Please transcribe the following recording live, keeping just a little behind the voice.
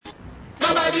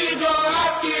Nobody go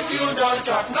ask if you don't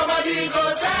chop. Nobody go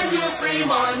send you free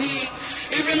money.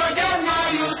 If you not get now,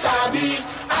 you sabi.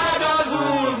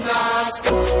 Adulthood na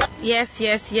scam.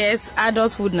 Yes.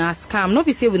 Adulthood na scam. No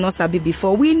be say we not sabi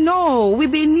before. We know. We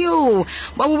be new.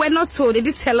 But we were not told. They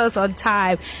did tell us on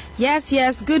time.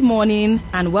 Yes. Good morning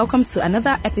and welcome to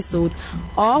another episode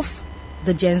of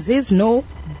the GenZ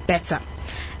KnowBetter.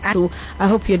 So I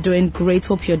hope you're doing great.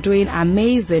 Hope you're doing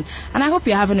amazing. And I hope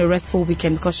you're having a restful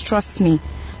weekend because trust me,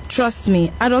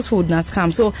 adulthood na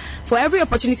scam. So for every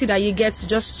opportunity that you get to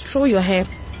just throw your hair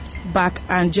back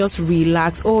and just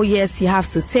relax. Oh yes, you have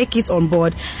to take it on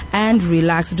board and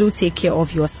relax. Do take care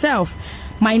of yourself.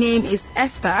 My name is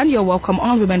Esther and you're welcome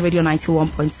on Women Radio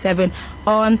 91.7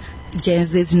 on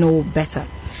GenZ KnowBetter.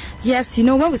 Yes, you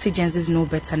know, when we say GenZ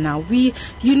KnowBetter now, you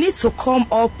need to come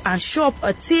up and show up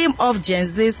a team of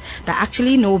GenZs that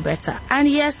actually know better. And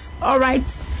yes, all right.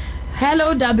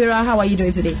 Hello, Dabira. How are you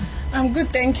doing today? I'm good,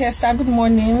 thank you, sir. Good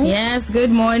morning. Yes,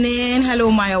 good morning. Hello,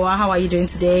 Mayawa. How are you doing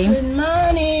today? Good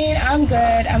morning. I'm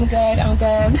good. I'm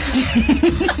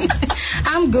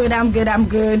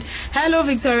good. Hello,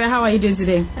 Victoria. How are you doing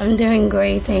today? I'm doing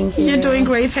great, thank you. You're doing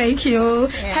great, thank you.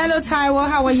 Yeah. Hello, Taiwo.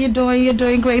 How are you doing? You're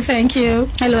doing great, thank you.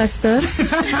 Hello, Esther.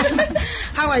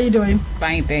 How are you doing?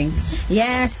 Fine, thanks.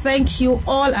 Yes, thank you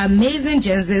all amazing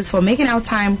GenZs for making our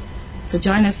time to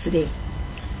join us today.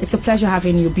 It's a pleasure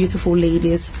having you beautiful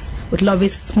ladies with lovely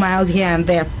smiles here and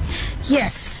there.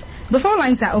 Yes, the phone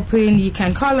lines are open. You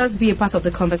can call us, be a part of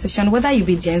the conversation, whether you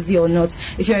be Gen Z or not.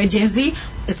 If you're a Gen Z,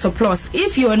 it's a plus.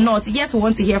 If you're not, yes, we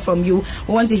want to hear from you.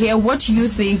 We want to hear what you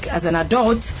think as an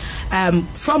adult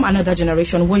from another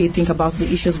generation. What do you think about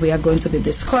the issues we are going to be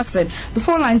discussing? The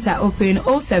phone lines are open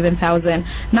 07000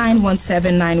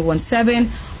 917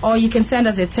 917, or you can send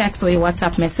us a text or a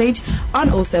WhatsApp message on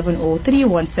 070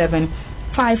 317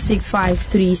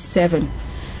 56537.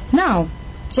 Now,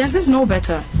 GenZ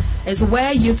KnowBetter is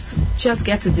where youth just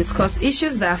get to discuss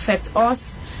issues that affect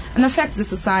us and affect the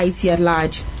society at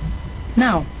large.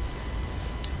 Now,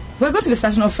 we're going to be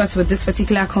starting off first with this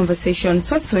particular conversation.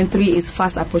 2023 is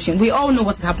fast approaching. We all know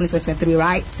what is happening in 2023,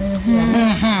 right?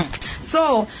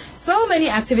 So many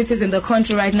activities in the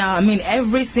country right now. I mean,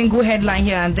 every single headline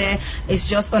here and there is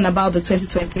just on about the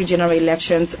 2023 general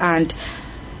elections, and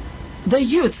the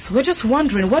youths, we're just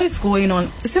wondering what is going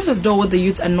on. It seems as though the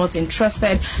youths are not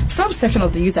interested. Some section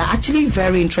of the youth are actually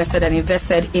very interested and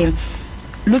invested in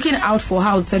looking out for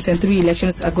how the 2023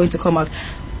 elections are going to come out.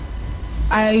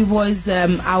 I was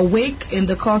awake during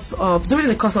the course of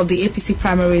the APC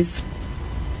primaries.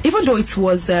 Even though it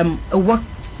was a work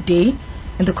day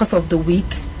in the course of the week,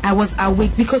 I was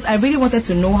awake because I really wanted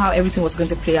to know how everything was going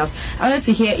to play out. I wanted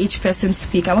to hear each person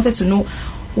speak. I wanted to know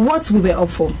what we were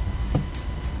up for.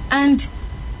 And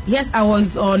yes, I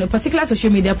was on a particular social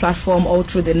media platform all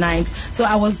through the night. So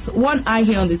I was one eye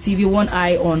here on the TV, one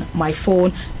eye on my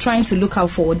phone, trying to look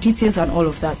out for details and all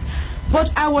of that.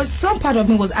 But some part of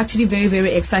me was actually very,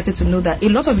 very excited to know that a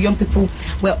lot of young people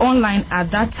were online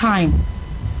at that time,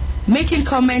 making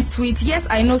comments, tweets. Yes,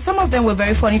 I know some of them were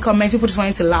very funny comments, people just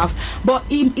wanted to laugh. But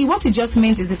what it just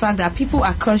means is the fact that people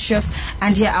are conscious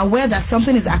and they are aware that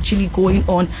something is actually going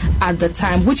on at the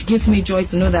time, which gives me joy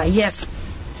to know that, yes,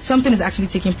 something is actually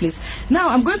taking place. Now,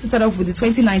 I'm going to start off with the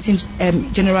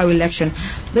 2019 general election.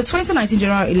 The 2019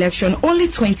 general election, only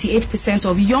 28%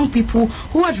 of young people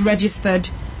who had registered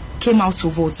came out to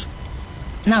vote.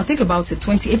 Now, think about it,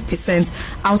 28%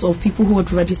 out of people who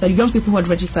had registered, young people who had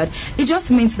registered. It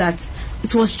just means that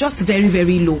it was just very,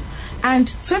 very low. And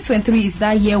 2023 is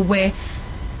that year where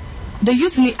the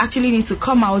youth actually need to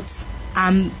come out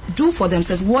and do for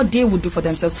themselves what they would do for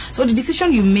themselves. So the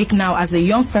decision you make now as a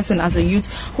young person, as a youth,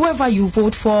 whoever you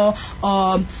vote for,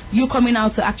 you coming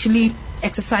out to actually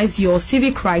exercise your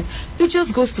civic right, it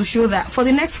just goes to show that for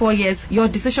the next 4 years, your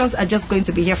decisions are just going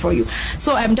to be here for you.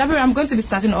 So, Dabira, I'm going to be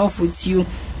starting off with you.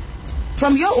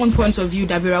 From your own point of view,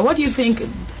 Dabira, what do you think?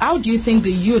 How do you think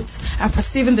the youth are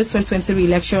perceiving this 2023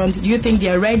 election? Do you think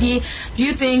they're ready? Do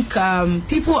you think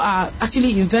people are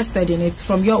actually invested in it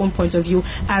from your own point of view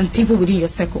and people within your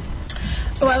circle?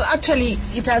 Well, actually,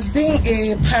 it has been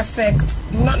a perfect,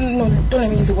 don't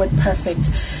let me use the word perfect.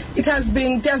 There's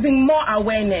been more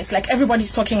awareness, like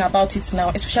everybody's talking about it now,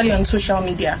 especially on social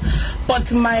media.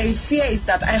 But my fear is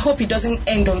that I hope it doesn't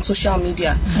end on social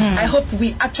media. I hope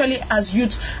we actually, as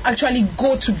youth, actually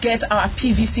go to get our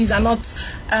PVCs and not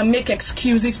make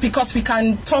excuses, because we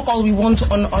can talk all we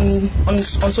want on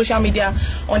social media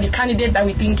on the candidate that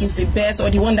we think is the best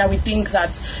or the one that we think that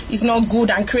is not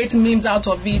good and create memes out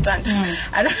of it. And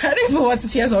I don't even want to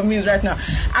share some memes right now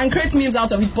and create memes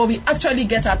out of it, but we actually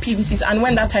get our PVCs, and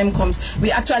when that time comes,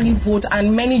 we actually vote,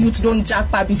 and many youths don't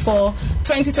jackpot before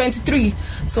 2023.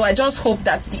 So I just hope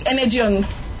that the energy on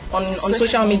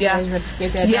social media,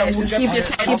 yes,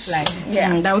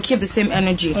 that will keep the same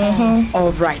energy.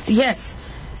 All right, yes.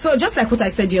 So just like what I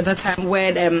said the other time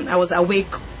when I was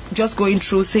awake, just going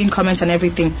through, seeing comments and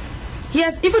everything.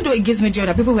 Yes, even though it gives me joy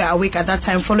that people were awake at that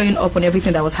time, following up on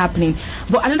everything that was happening.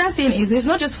 But another thing is, it's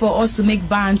not just for us to make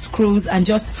bands, crews, and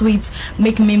just tweets,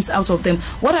 make memes out of them.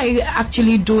 What are you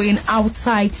actually doing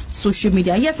outside social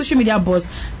media? Yes, social media buzz,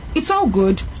 it's all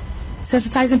good,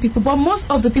 sensitizing people, but most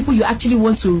of the people you actually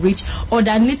want to reach or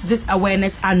that needs this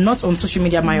awareness are not on social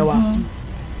media, Mayowa.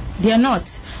 They are not.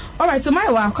 All right, so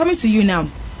Mayowa, coming to you now.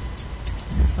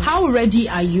 How ready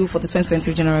are you for the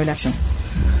 2023 general election?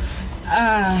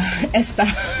 Esther.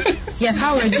 Yes,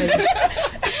 how ready are you?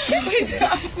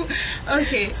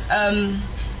 Okay,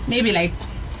 maybe like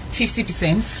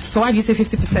 50%. So why do you say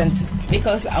 50%?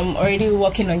 Because I'm already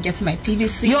working on getting my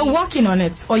PVC. You're working on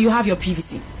it, or you have your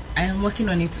PVC? I am working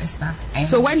on it, Esther.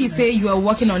 So when you say you are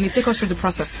working on it, take us through the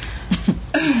process.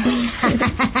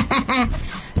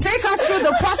 Take us through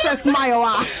the process,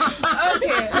 Mayowa.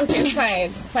 Okay,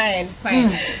 fine.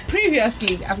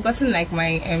 Previously, I've gotten like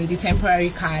my the temporary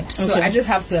card, so I just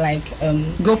have to like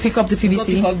go pick up the PVC. Go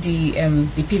pick up the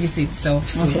PVC itself.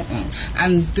 So,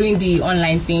 I'm doing the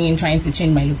online thing, trying to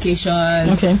change my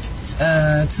location.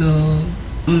 To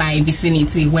my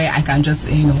vicinity where I can just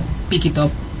pick it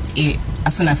up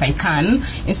as soon as I can,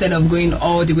 instead of going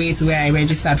all the way to where I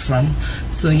registered from.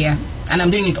 So yeah, and I'm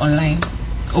doing it online.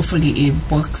 Hopefully it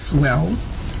works well.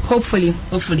 Hopefully.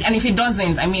 And if it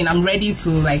doesn't, I mean, I'm ready to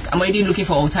I'm already looking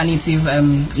for alternative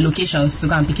locations to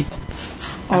go and pick it up.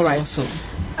 All right. So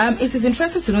it is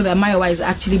interesting to know that Mayowa is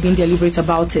actually being deliberate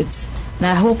about it. And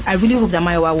I really hope that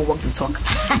Mayowa will walk the talk. I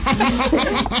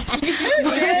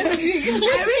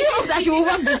really hope that she will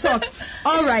walk the talk.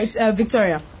 All right,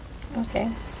 Victoria.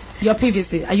 Okay. Your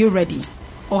PVC, are you ready?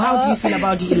 Or how do you feel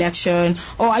about the election?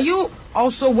 Or are you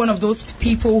also one of those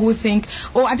people who think,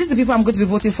 are these the people I'm going to be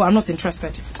voting for? I'm not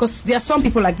interested. Because there are some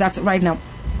people like that right now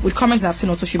with comments I've seen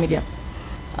on social media.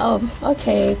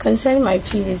 Okay. Concerning my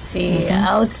PVC,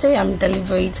 I would say I'm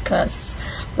deliberate because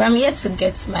I'm yet to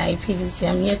get my PVC.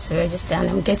 I'm yet to register, and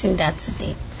I'm getting that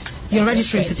today. You're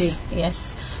registering today?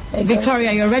 Yes.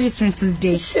 Victoria, you're registering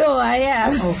today? Sure, I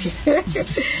am. Okay.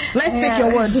 Let's take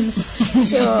your word.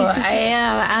 Sure, I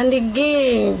am. And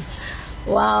again,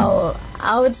 wow,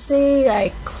 I would say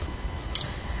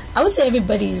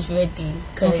everybody is ready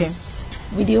because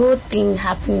with the whole thing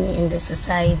happening in the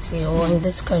society or in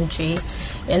this country,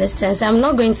 you understand? So I'm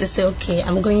not going to say, okay,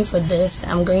 I'm going for this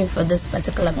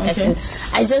particular person.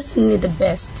 I just need the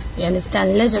best, you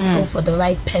understand? Let's just go for the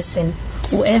right person,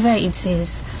 whoever it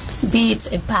is. Be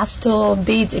it a pastor,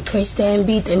 be it a Christian,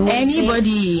 be it a Muslim,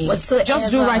 anybody, whatsoever. Just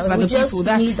do right by the people.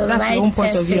 That's right your own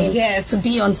point of view. Yeah, to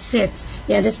be on set.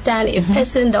 You understand? A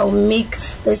person that will make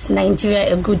this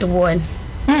Nigeria a good one.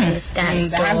 You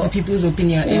understand? That has the people's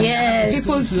opinion. Yes.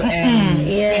 People's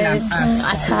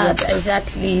at heart.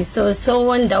 Exactly. So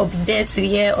someone that will be there to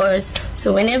hear us.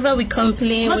 So whenever we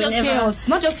complain, not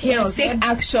just hear us. Take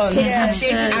action.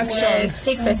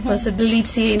 Take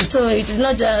responsibility. So it is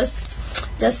not just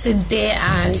sit there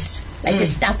and like a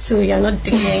statue, you're not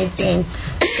doing anything.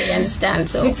 So you understand?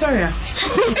 So Victoria.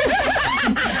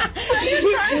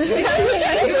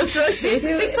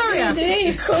 Victoria.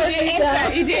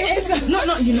 No,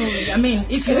 I mean,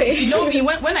 if you know me,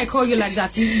 when I call you like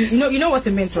that, you know what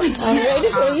it means, right? I'm ready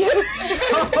for you.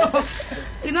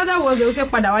 In other words, they will say,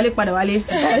 Padawale.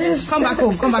 Come back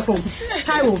home.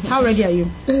 Taiwo, how ready are you?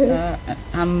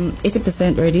 I'm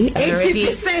 80% ready.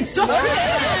 80%? Just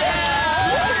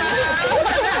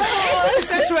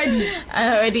ready.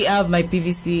 I already have my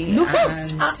PVC. Look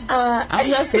I'm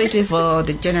just waiting for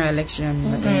the general election,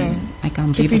 but then I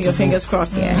can be able keeping to your vote. fingers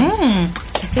crossed. Yeah.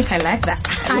 I think I like that.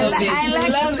 I like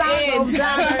the sound of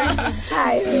that.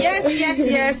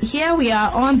 Yes. Here we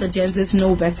are on the GenZ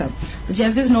KnowBetter. The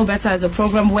GenZ KnowBetter is a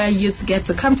program where youths get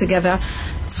to come together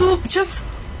to just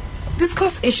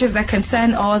discuss issues that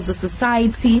concern us, the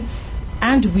society,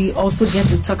 and we also get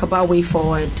to talk about way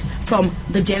forward from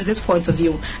the GenZ's point of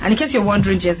view. And in case you're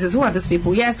wondering, GenZs, who are these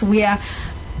people? Yes, we are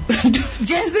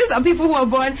GenZs are people who are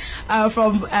born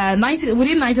from within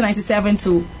 1997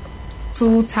 to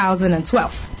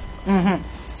 2012.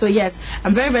 So yes,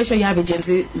 I'm very, very sure you have a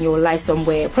GenZ in your life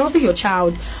somewhere. Probably your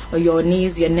child or your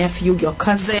niece, your nephew, your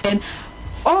cousin,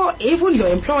 or even your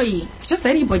employee, just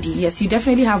anybody. Yes, you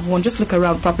definitely have one. Just look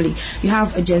around properly. You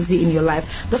have a Gen Z in your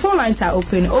life. The phone lines are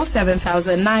open: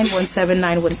 07000 917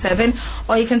 917,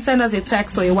 or you can send us a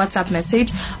text or a WhatsApp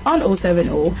message on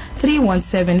 070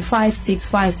 317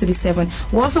 56537.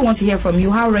 We also want to hear from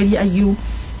you. How ready are you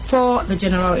for the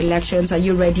general elections? Are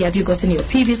you ready? Have you gotten your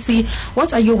PVC?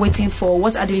 What are you waiting for?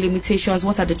 What are the limitations?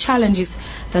 What are the challenges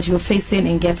that you're facing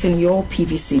in getting your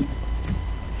PVC?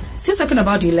 Still talking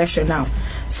about the election now.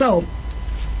 So,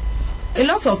 a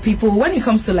lot of people, when it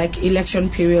comes to like election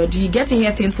period, you get to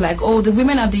hear things like, oh, the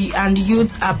women and the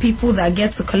youth are people that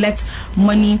get to collect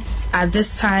money at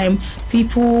this time.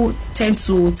 People tend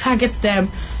to target them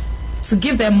to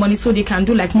give them money so they can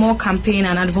do like more campaign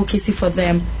and advocacy for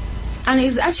them. And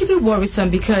it's actually worrisome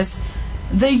because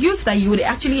the youth that you would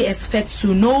actually expect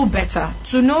to know better,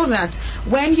 to know that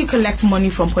when you collect money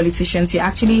from politicians,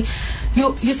 you're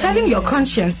selling your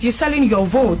conscience, you're selling your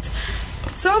vote.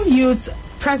 Some youths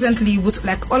presently, with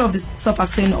like all of this stuff I've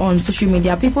seen on social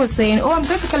media, people are saying, oh, I'm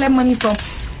going to collect money from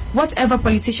whatever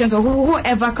politicians or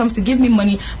whoever comes to give me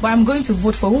money, but I'm going to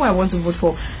vote for who I want to vote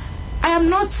for. I am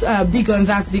not big on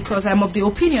that, because I'm of the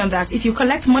opinion that if you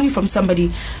collect money from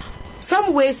somebody,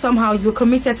 some way, somehow, you're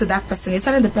committed to that person. You're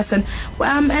telling the person,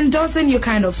 well, I'm endorsing you,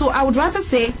 kind of. So I would rather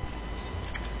say,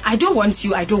 I don't want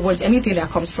you. I don't want anything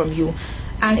that comes from you.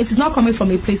 And it is not coming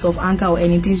from a place of anger or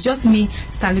anything. It's just me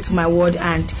standing to my word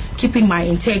and keeping my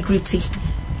integrity.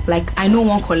 Like, I no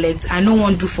one collect, I no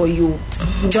one do for you.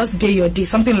 Just day your day,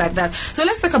 something like that. So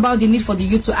let's talk about the need for the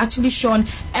youth to actually shun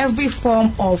every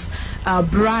form of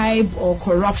bribe or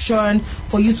corruption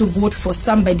for you to vote for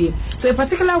somebody. So a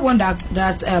particular one that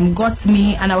got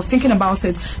me, and I was thinking about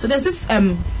it. So there's this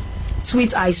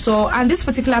tweet I saw, and this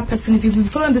particular person, if you've been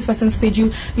following this person's page,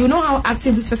 you know how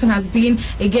active this person has been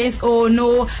against, oh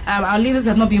no, our leaders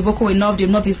have not been vocal enough, they've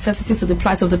not been sensitive to the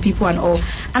plight of the people and all.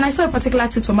 And I saw a particular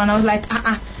tweet from her, and I was like,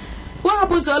 what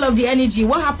happened to all of the energy?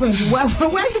 What happened? Where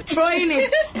are you throwing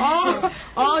it?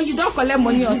 Or you don't collect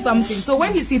money or something. So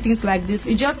when you see things like this,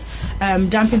 it just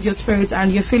dampens your spirit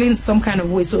and you're feeling some kind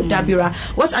of way. So Dabira,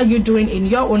 what are you doing in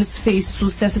your own space to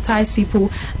sensitize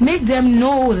people, make them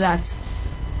know that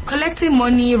collecting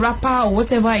money, wrapper, or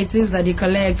whatever it is that they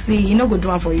collect, see, you know, go do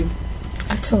one for you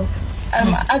at all?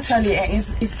 Actually,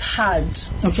 it's hard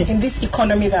in this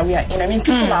economy that we are in. I mean,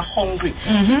 people are hungry,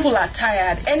 people are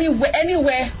tired.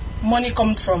 Anywhere money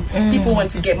comes from, people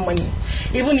want to get money.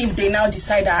 Even if they now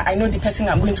decide that I know the person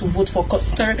I'm going to vote for,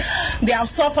 they have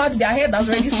suffered, their head has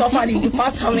already suffered in the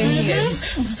past how many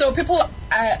years. So people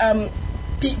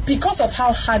because of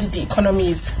how hard the economy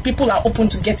is, people are open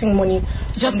to getting money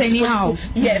just anyhow.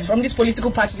 Yes, from these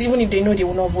political parties, even if they know they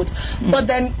will not vote. But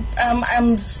then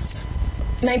I'm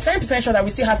 99% sure that we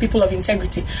still have people of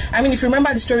integrity. I mean, if you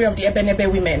remember the story of the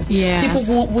Ebenebe women,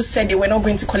 people who said they were not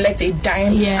going to collect a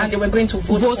dime and they were going to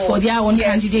vote for their own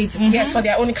candidate. Yes, for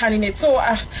their own candidate. So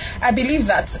I believe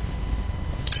that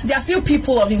there are still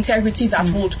people of integrity that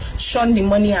would shun the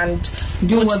money and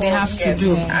do what they have to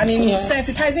do. I mean,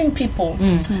 sensitizing people.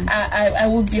 I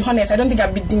will be honest, I don't think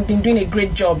I've been doing a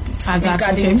great job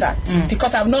regarding that.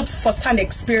 Because I've not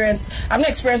experienced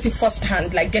it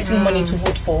firsthand, like getting money to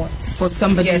vote for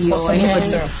somebody or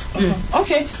anybody.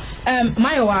 Okay,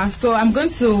 Mayowa, so I'm going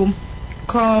to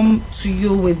come to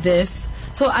you with this.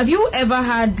 So have you ever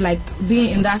had like being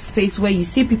in that space where you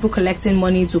see people collecting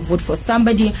money to vote for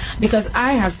somebody? Because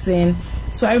I have seen.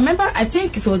 So I remember, I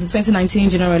think it was the 2019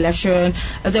 general election.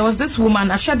 There was this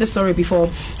woman, I've shared this story before.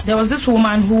 There was this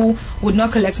woman who would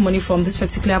not collect money from this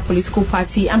particular political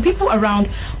party, and people around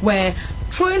were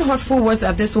throwing hurtful words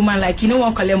at this woman, like, you know,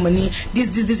 won't collect money,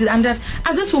 this, and that.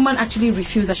 And this woman actually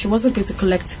refused that she wasn't going to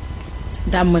collect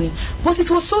that money. But it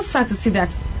was so sad to see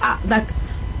that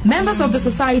members of the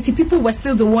society, people were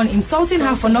still the one insulting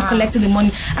her for not collecting the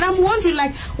money. And I'm wondering,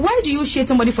 like, why do you shade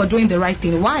somebody for doing the right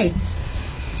thing? Why?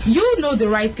 You know the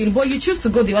right thing, but you choose to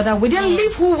go the other way. Then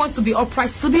leave who wants to be upright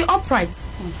to be upright.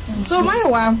 So,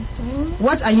 Mayowa,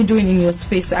 what are you doing in your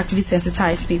space to actually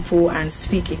sensitize people and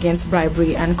speak against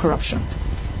bribery and corruption?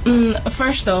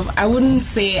 First off, I wouldn't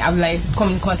say I've like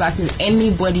come in contact with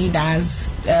anybody that's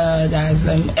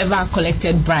ever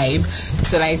collected bribe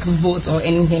to like vote or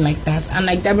anything like that. And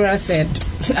like Deborah said,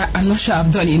 I'm not sure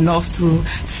I've done enough to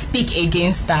speak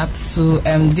against that, to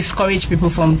discourage people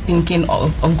from thinking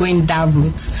of going that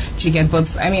route. You get,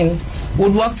 but I mean,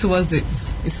 we'll work towards it.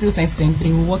 It's still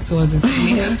 2023. We'll work towards it.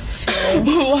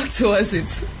 We'll work towards it.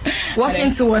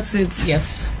 Working towards it.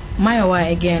 Yes.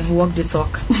 Mayowa again. Walk the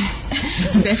talk.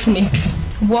 Definitely.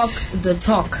 Walk the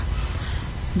talk.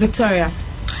 Victoria.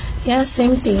 Yeah,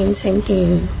 same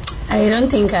thing. I don't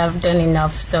think I've done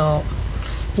enough, so,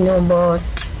 you know, but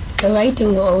the right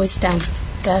thing will always stand.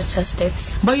 That's just it.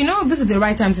 But you know, this is the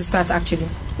right time to start, actually.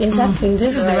 Exactly.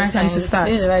 This is the right time to start.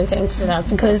 This is the right time to start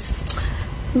because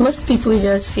most people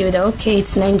just feel that, okay,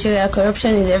 it's Nigeria,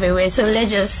 corruption is everywhere, so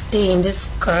let's just stay in this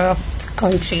corrupt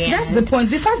country. That's the point.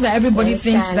 The fact that everybody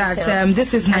thinks that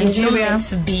this is Nigeria.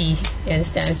 To be, you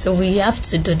understand? So we have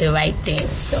to do the right thing.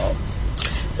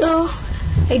 So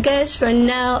I guess from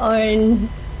now on,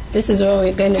 this is what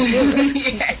we're going to do.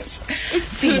 Yes.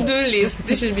 To-do list.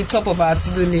 This should be top of our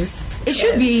to-do list. It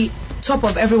should be top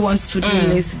of everyone's to-do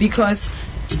list because,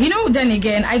 you know, then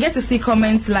again, I get to see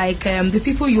comments like the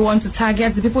people you want to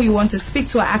target, the people you want to speak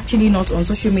to are actually not on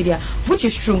social media, which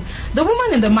is true. The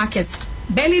woman in the market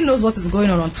barely knows what is going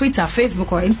on Twitter,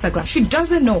 Facebook, or Instagram. She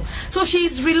doesn't know. So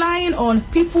she's relying on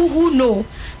people who know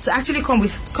to actually come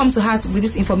to her with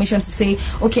this information to say,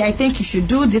 okay, I think you should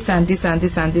do this and this and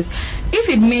this and this. If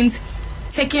it means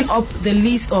taking up the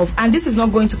list of, and this is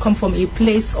not going to come from a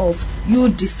place of you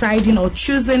deciding or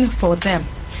choosing for them.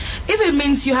 If it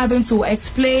means you having to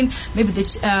explain maybe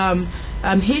the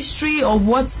history or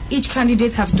what each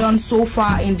candidate have done so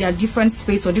far in their different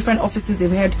space or different offices they've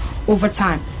had over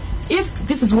time, if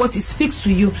this is what it speaks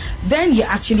to you, then you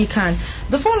actually can.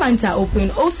 The phone lines are open: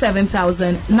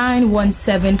 07000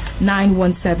 917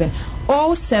 917.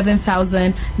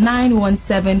 07000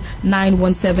 917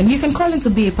 917. You can call in to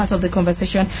be a part of the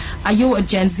conversation. Are you a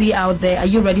Gen Z out there? Are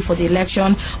you ready for the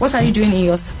election? What are you doing in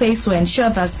your space to ensure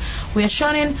that we are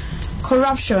shunning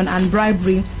corruption and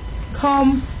bribery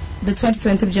come the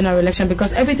 2020 general election?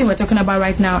 Because everything we're talking about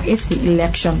right now is the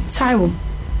election. Taiwo,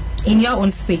 in your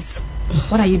own space,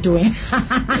 what are you doing?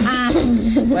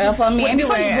 Well, for me,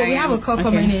 anyway, we have a call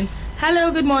coming in.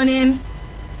 Hello, good morning.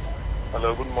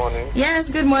 Hello, good morning. Yes,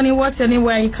 good morning. What's your name?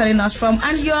 Where are you calling us from?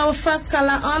 And you're our first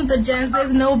caller on the GenZ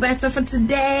KnowBetter for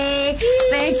today.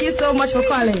 Thank you so much for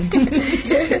calling.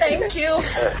 Thank you.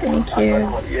 Thank you.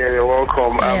 Yeah, you're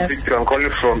welcome. Yes. I'm Victor. I'm calling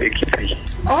from Ekiti.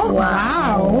 Oh,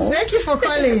 wow. Thank you for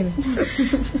calling.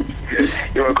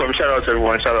 You're welcome. Shout out to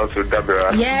everyone. Shout out to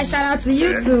Dabera. Yeah, shout out to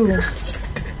you too.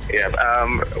 Yeah.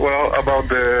 Well, about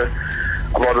the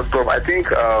stuff, I think.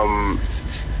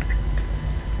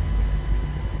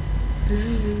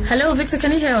 Hello, Victor.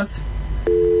 Can you hear us?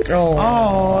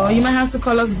 Oh, you might have to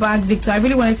call us back, Victor. I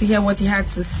really wanted to hear what he had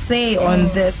to say on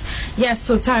this. Yes,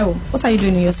 so Taiwo, what are you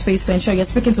doing in your space to ensure you're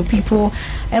speaking to people?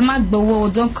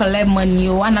 Don't collect money.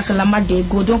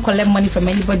 Don't collect money from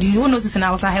anybody. Who knows this in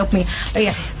our house? Help me. But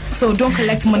yes, so don't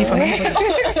collect money from anybody.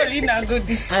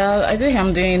 I think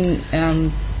I'm doing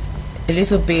a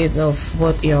little bit of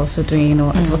what you're also doing,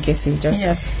 advocacy.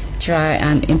 Just try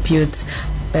and impute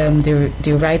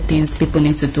the right things people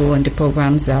need to do on the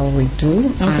programs that we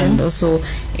do, and also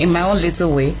in my own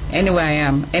little way. Anywhere I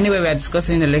am, anyway, we are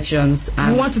discussing elections,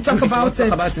 and we want to talk about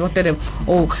it.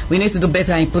 We need to do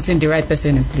better in putting the right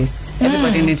person in place.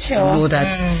 Everybody needs to know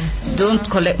that. Don't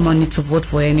collect money to vote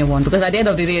for anyone, because at the end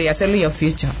of the day, you're selling your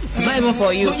future. It's not even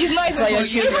for you. It's not even for your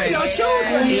children. Your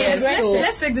children. Yes.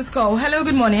 Let's take this call. Hello.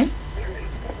 Good morning.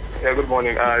 Yeah, good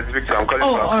morning. It's Victor. I'm calling.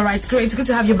 All right. Great. Good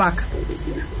to have you back.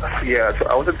 Yeah, so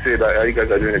I wanted to say that you guys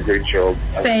are doing a great job.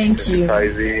 Thank you.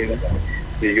 Emphasizing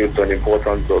the youth on the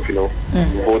importance of,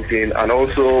 voting, and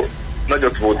also not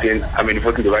just voting. I mean,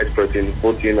 voting the right person,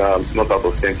 voting not out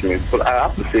of sentiment. But I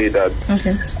have to say that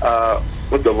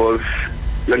most of us,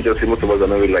 let me just say, most of us are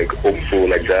not really hopeful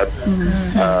like that.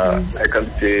 I can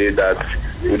say that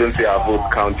we don't see our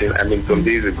vote counting. I mean, some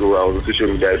days ago, I was on social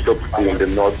media. I saw people in the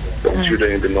north, some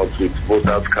children in the north with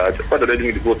voters' cards. What are they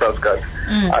doing with the voters' cards?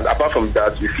 And apart from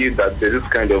that, we see that there's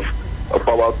this kind of a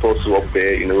power tussle up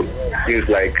there. Things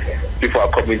like people are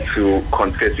coming to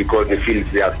contest because they feel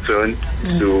it's their turn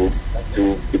to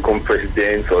become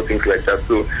president or things like that.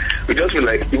 So we just feel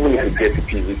like even if we get to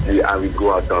PVC and we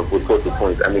go out and vote, what's the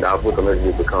point? I mean, our vote are not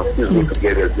going to count. Please go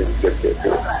together to get there.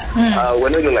 So we're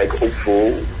not even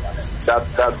hopeful.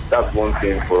 That's one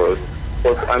thing for us.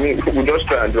 But I mean, we just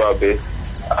try and do our best.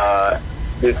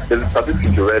 There's a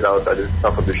statistic you read out at the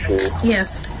start of the show.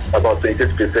 Yes. About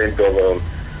 26%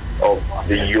 of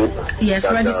the youth. Yes,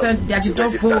 registered. They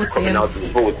don't vote. Coming out to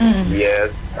vote.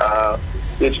 Yes.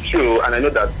 It's true, and I know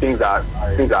that things have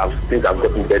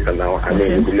gotten better now. I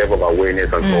mean, with the level of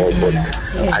awareness and so on. But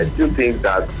I still think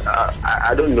that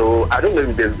I don't know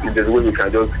if there's a way we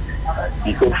can just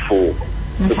be hopeful.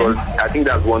 Because I think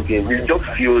that's one thing. We just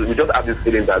have this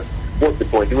feeling that what's the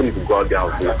point? Even if you go out there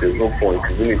and vote, there's no point.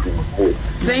 You need to vote.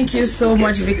 Thank you so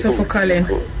much, Victor, for calling.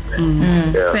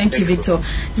 Thank you, Victor.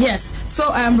 Yes.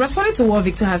 So, responding to what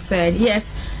Victor has said, yes.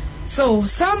 So,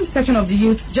 some section of the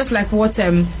youth, just like what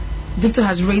Victor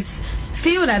has raised,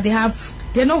 feel that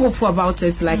they're not hopeful about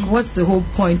it. Like, what's the whole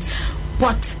point?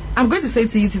 But I'm going to say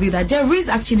to you today that there is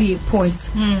actually a point.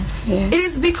 It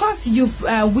is because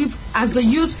we've, as the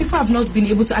youth, people have not been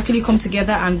able to actually come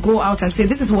together and go out and say,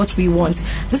 this is what we want,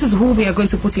 this is who we are going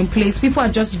to put in place. People are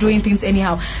just doing things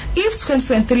anyhow. If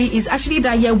 2023 is actually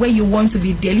that year where you want to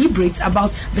be deliberate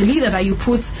about the leader that you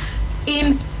put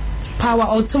in power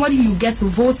or somebody you get to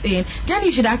vote in, then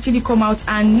you should actually come out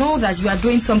and know that you are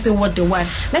doing something what they want.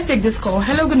 Let's take this call.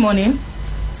 Hello, good morning.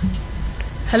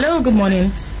 Hello, good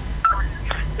morning.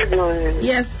 Good morning.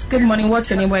 Yes, good morning. What's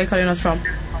your name? Where are you calling us from?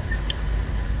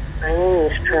 My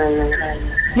name is Carmen.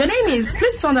 Your name is?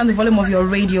 Please turn down the volume of your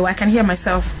radio. I can hear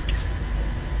myself.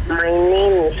 My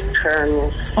name is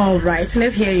Carmen. All right,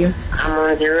 let's hear you. I'm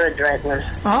on the road right now.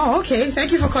 Oh, okay.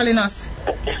 Thank you for calling us.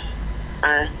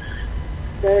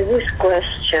 There's this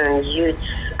question youths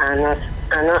are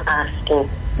not asking.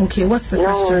 Okay, what's the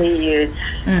not question? Not only youths,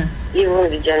 even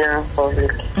the general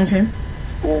public. Okay.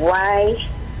 Why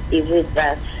is it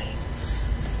that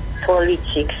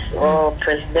politics or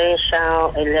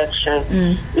presidential election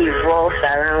evolves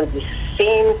around the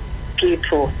same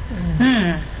people,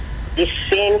 the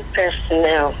same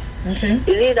personnel? Okay. Is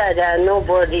it that there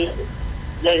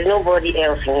is nobody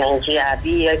else in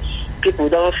Nigeria? People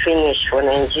don't finish for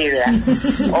Nigeria,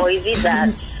 or is it that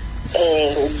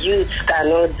youths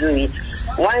cannot do it?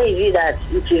 Why is it that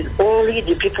it is only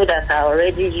the people that are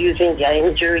already using their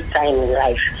injury time in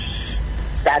life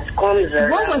that comes around?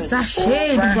 What was that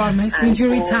shade about my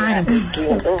injury time?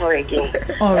 Over again.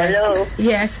 All right. Hello?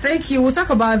 Yes, thank you. We'll talk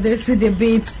about this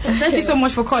debate. Thank you so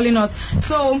much for calling us.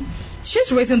 So,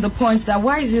 she's raising the point that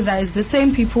why is it that it's the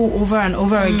same people over and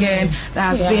over again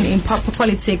that has been in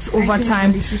politics over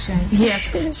time?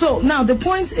 Yes. So, now the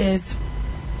point is,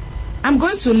 I'm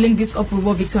going to link this up with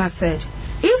what Victor has said.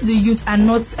 If the youth are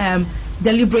not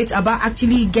deliberate about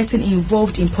actually getting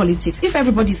involved in politics, if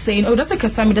everybody's saying, oh, it doesn't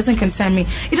concern me,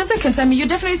 you're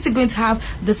definitely still going to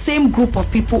have the same group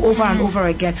of people over and over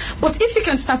again. But if you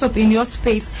can start up in your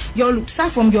space,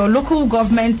 start from your local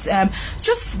government,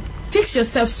 just fix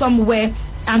yourself somewhere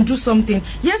and do something.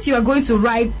 Yes, you are going to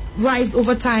rise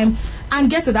over time and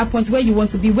get to that point where you want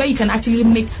to be, where you can actually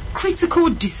make critical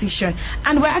decision.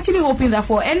 And we're actually hoping that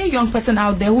for any young person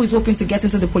out there who is hoping to get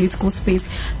into the political space,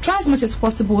 try as much as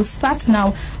possible. Start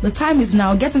now. The time is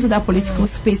now. Get into that political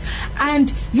space.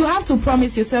 And you have to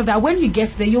promise yourself that when you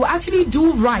get there, you will actually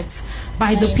do right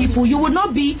by the people. You will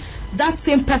not be that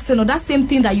same person or that same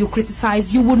thing that you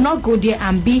criticize. You will not go there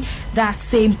and be that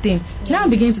same thing. Now I'm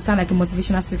beginning to sound like a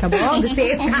motivational speaker, but all the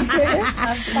same.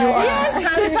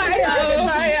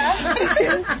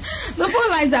 The phone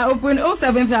lines are open.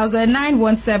 07000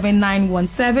 917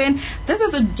 917. This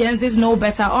is the GenZ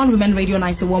KnowBetter on Women Radio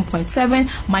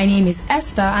 91.7. My name is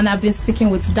Esther, and I've been speaking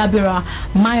with Dabira,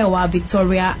 Mayowa,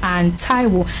 Victoria, and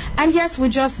Taiwo. And yes, we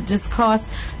just discussed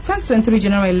 2023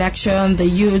 general election, the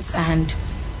youth, and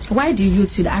why the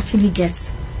youth should actually get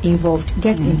involved,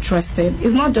 get interested.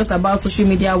 It's not just about social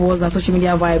media wars and social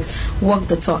media vibes. Walk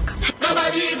the talk.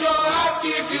 Nobody go ask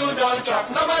if you don't chop.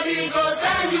 Nobody go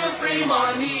send you free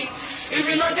money. If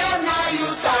you don't get now,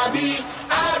 you sabi.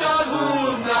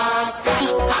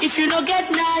 If you don't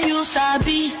get now, you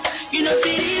sabi. You know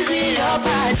feel easy your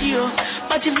party,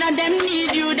 but if not them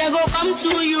need you, they go come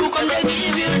to you, come they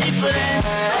give you different.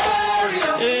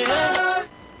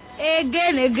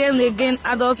 Again,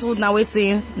 adulthood now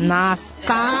waiting. Nah,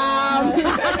 scam.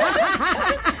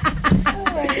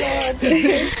 Oh my God.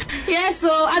 Yeah,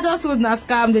 so adulthood now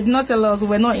scam. They did not tell us,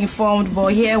 we're not informed,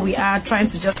 but here we are trying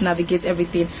to just navigate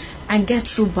everything and get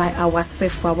through by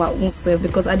ourselves, for our own self,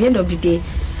 because at the end of the day,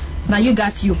 now you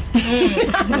got you.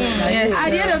 Yes, at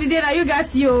the end of the day, now you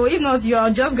got you. If not, you are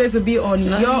just going to be on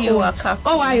your own.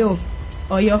 Oh, why you?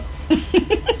 Oh, yo.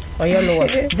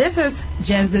 This is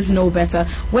GenZ KnowBetter,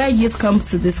 where youth come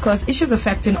to discuss issues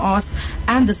affecting us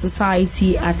and the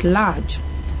society at large.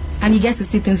 And you get to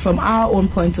see things from our own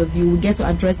point of view. We get to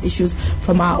address issues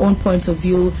from our own point of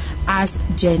view as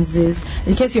Gen Zs.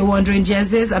 In case you're wondering, Gen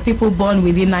Zs are people born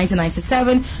within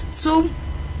 1997 to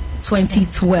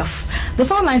 2012. The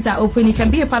phone lines are open. You can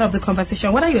be a part of the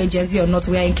conversation, whether you're a Gen Z or not.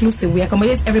 We are inclusive. We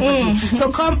accommodate everybody. So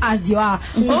come as you are.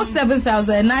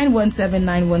 07000 917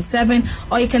 917,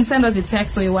 or you can send us a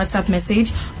text or a WhatsApp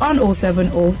message on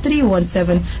 070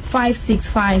 317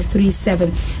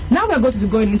 56537. Now we're going to be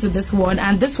going into this one,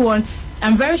 and this one,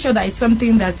 I'm very sure that it's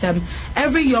something that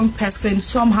every young person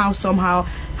somehow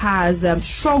has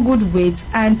struggled with,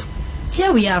 and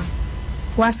here we are.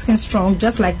 We're asking strong,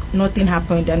 just like nothing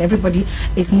happened, and everybody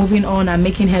is moving on and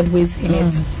making headways in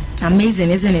it. Amazing,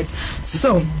 isn't it?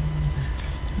 So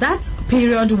that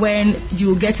period when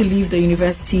you get to leave the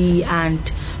university, and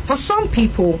for some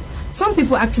people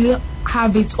actually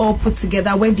have it all put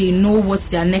together, where they know what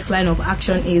their next line of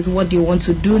action is, what they want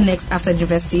to do next after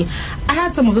university. I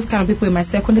had some of those kind of people in my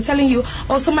circle. They're telling you,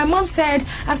 oh, so my mom said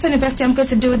after university I'm going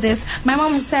to do this. My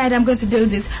mom said I'm going to do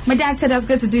this. My dad said I was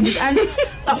going to do this. And Dabira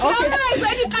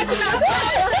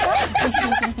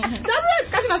is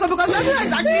catching us up because Dabira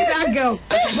is actually that girl.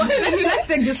 But let's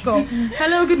take this call.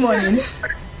 Hello, good morning.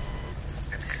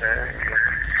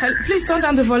 Please turn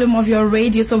down the volume of your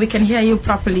radio so we can hear you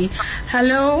properly.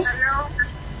 Hello?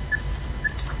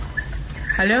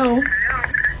 Hello?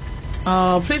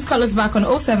 Please call us back on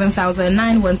 07000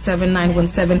 917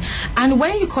 917. And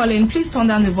when you call in, please turn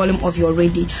down the volume of your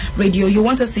radio. You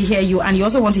want us to hear you, and you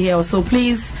also want to hear us, so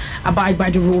please abide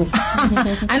by the rule.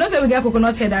 I know that we get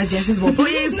coconut head as Genesis, but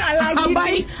please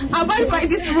abide by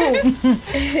this rule.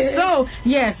 So,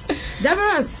 yes,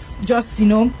 Deborah's just, she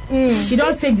don't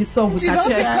take the song with her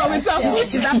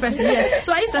chest. She's that person, yes.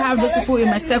 So I used to have those people in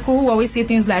my circle who always say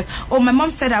things like, oh, my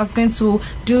mom said I was going to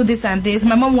do this and this.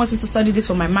 My mom wants me to study this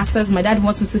for my master's. My dad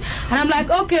wants me to. And I'm like,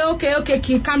 okay,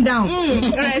 kid, calm down.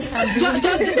 Just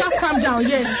calm down,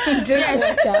 yes.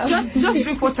 Just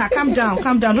drink water. Calm down.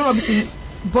 Don't obviously.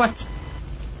 But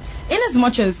in as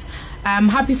much as I'm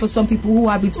happy for some people who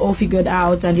have it all figured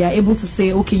out and they are able to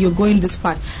say, okay, you're going this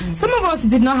part. Some of us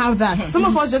did not have that. Some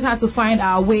of us just had to find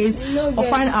our ways or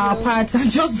find our paths and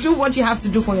just do what you have to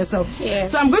do for yourself. Yeah.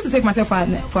 So I'm going to take myself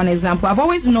for an example. I've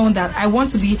always known that I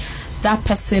want to be that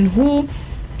person who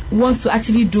wants to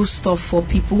actually do stuff for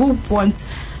people, who want.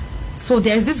 So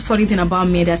there's this funny thing about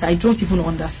me that I don't even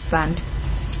understand.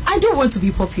 I don't want to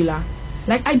be popular.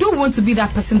 Like, I don't want to be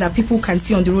that person that people can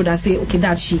see on the road and say, okay,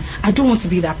 that's she. I don't want to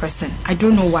be that person. I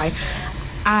don't know why.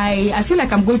 I feel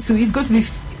like it's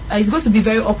going to be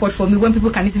very awkward for me when people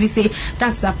can easily say,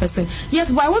 that's that person.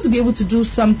 Yes, but I want to be able to do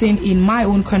something in my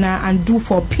own corner and do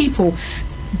for people.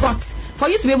 But for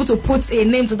you to be able to put a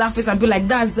name to that face and be like,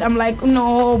 I'm like,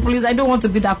 no, please, I don't want to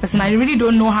be that person. I really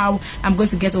don't know how I'm going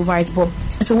to get over it, but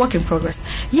it's a work in progress.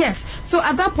 Yes, so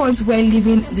at that point where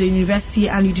leaving the university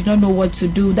and you did not know what to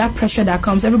do, that pressure that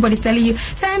comes, everybody's telling you,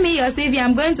 send me your CV,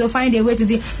 I'm going to find a way to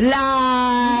do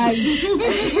lies.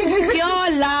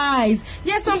 Pure lies.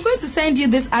 Yes, so I'm going to send you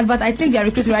this advert. I think they are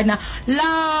recruiting right now.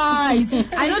 Lies.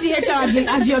 I know the HR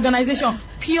at the organization.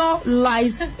 Pure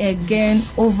lies again,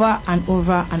 over and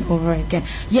over and over again.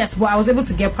 Yes, but I was able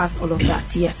to get past all of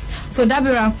that. Yes. So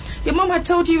Dabira, your mom had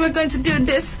told you were going to do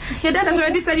this. Your dad has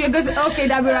already said you're going to. Okay,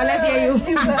 Dabira, let's hear you.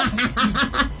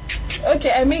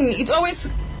 Okay, I mean, it always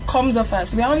comes off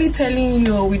as we're only telling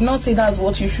you. We not say that's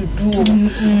what you should do,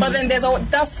 but then there's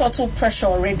that subtle pressure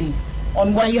already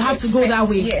on what you have to go that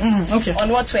way. Yes, okay. On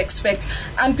what to expect.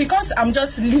 And because I'm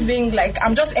just living, like,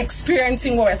 I'm just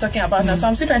experiencing what we're talking about now, so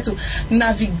I'm still trying to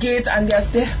navigate, and there's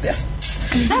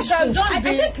That's true. I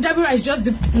think Dabira is just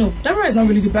Dabira is not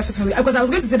really the best person, because I was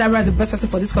going to say Dabira is the best person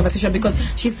for this conversation because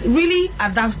she's really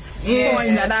at that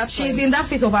point. She's in that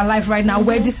phase of her life right now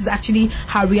where this is actually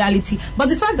her reality. But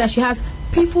the fact that she has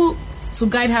people to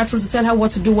guide her through, to tell her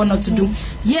what to do, what not to do.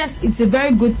 Yes, it's a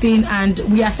very good thing, and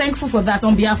we are thankful for that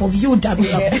on behalf of you,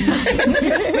 Dabira. We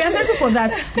are thankful for that.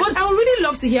 But I would really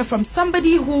love to hear from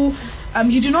somebody who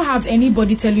you do not have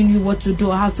anybody telling you what to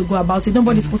do or how to go about it.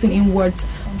 Nobody's putting in words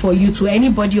for you to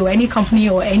anybody or any company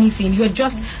or anything. You're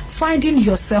just finding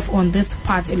yourself on this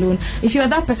part alone. If you're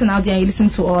that person out there and you listen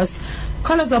to us,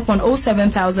 call us up on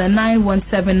 07000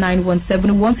 917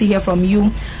 917. We want to hear from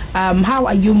you. How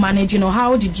are you managing, or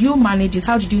how did you manage it?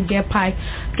 How did you get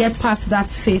past that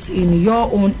phase in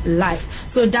your own life?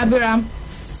 So Dabira,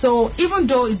 so even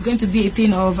though it's going to be a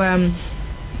thing of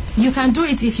you can do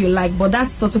it if you like, but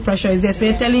that sort of pressure is there,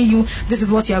 say telling you this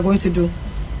is what you are going to do.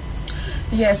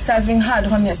 Yes, it has been hard,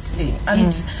 honestly,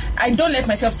 and I don't let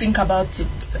myself think about it.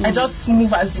 I just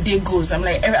move as the day goes. I'm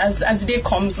like, as the day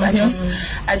comes, I just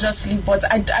sleep. But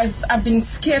I've been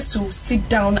scared to sit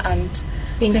down and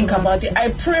think about it.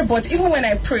 I pray, but even when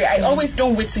I pray, I always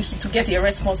don't wait to get a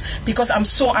response because I'm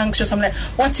so anxious. I'm like,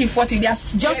 what if?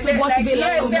 There's just there are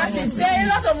a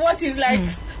lot of what ifs. Like,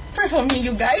 pray for me,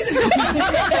 you guys.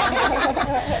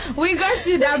 We got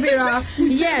you, Dabira.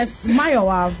 Yes,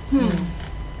 Mayowa.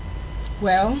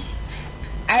 Well,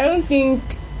 I don't think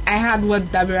I had what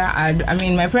Dabira had. I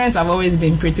mean, my parents have always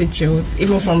been pretty chilled,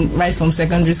 even from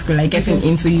secondary school, like getting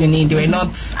into uni. They were not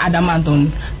adamant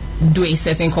on do a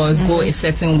certain course, go a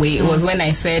certain way. It was when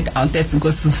I said I wanted to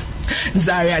go to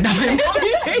Zaria that my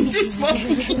mommy changed it for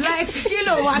me. Like,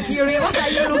 what are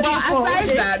you looking for?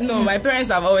 Aside that, no, my parents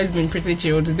have always been pretty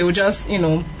chilled. They would just,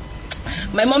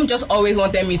 my mom just always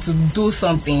wanted me to do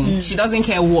something. She doesn't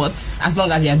care what, as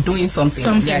long as you're doing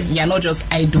something. You're not just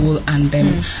idle and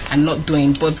not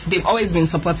doing. But they've always been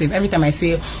supportive. Every time I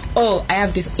say, oh, I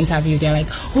have this interview, they're like,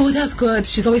 oh, that's good.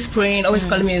 She's always praying, always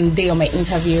calling me in the day of my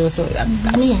interview. So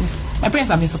I mean, my parents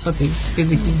have been supportive,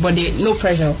 basically, but no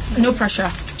pressure. No pressure.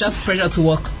 Just pressure to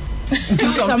work. Do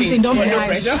something. Don't be no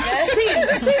pressure.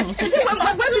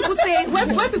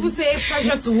 When people say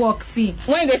pressure to work, see.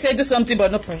 When they say do something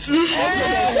but no pressure.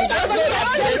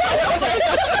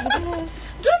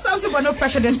 Do something but no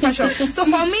pressure, there's pressure. So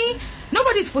for me,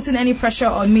 nobody's putting any pressure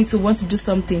on me to want to do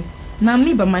something. Now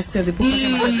me by myself, they put pressure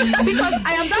on myself. Because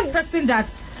I am that person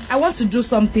that I want to do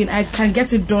something, I can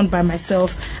get it done by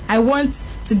myself. I want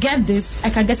to get this, I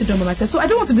can get it done by myself. So I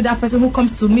don't want to be that person who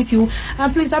comes to meet you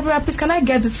and please, Deborah, please, can I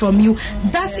get this from you?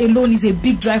 That alone is a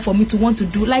big drive for me to want to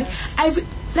do.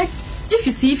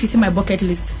 If you see my bucket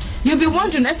list, you'll be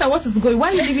wondering, Esther, what is going? Why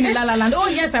are you living in La La Land? Oh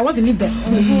yes, I want to live there.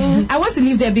 I want to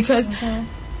live there because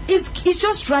it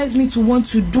just drives me to want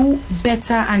to do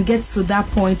better and get to that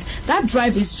point. That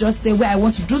drive is just there where I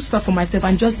want to do stuff for myself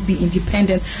and just be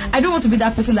independent. I don't want to be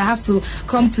that person that has to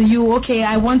come to you, okay,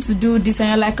 I want to do this, and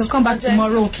you're like, come back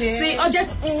tomorrow. Okay. See,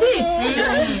 Urgent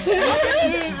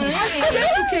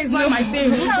okay is not my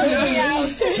thing.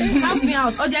 Help me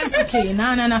out. Urgent okay.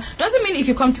 No. Doesn't mean if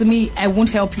you come to me, I won't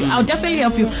help you. I'll definitely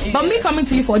help you. But me coming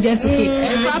to you for Urgent okay,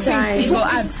 it will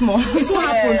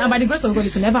happen. And by the grace of God,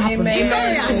 it will never happen.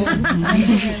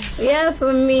 Yeah,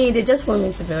 for me, they just want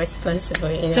me to be responsible.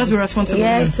 You know? Just be responsible.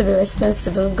 Yes, to be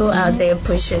responsible. Go out there,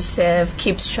 push yourself,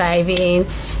 keep striving.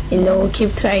 Keep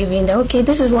thriving. Okay,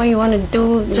 this is what you want to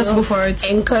do. Just go for it.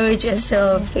 Encourage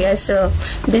yourself. Yeah, so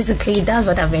basically, that's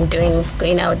what I've been doing.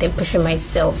 Going out there, pushing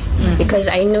myself because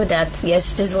I know that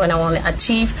yes, this is what I want to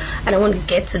achieve, and I want to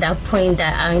get to that point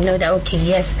that I know that okay,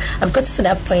 yes, I've got to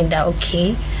that point that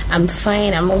okay, I'm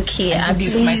fine, I'm okay. At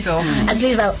least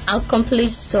I've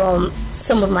accomplished some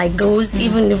of my goals,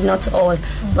 even if not all,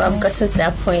 but I've gotten to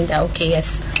that point that okay,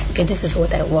 this is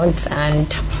what I want, and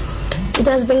it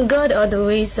has been good all the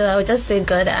way. So I would just say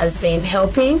God has been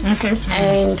helping,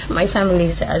 and my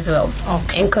families as well.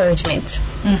 Encouragement.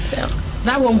 So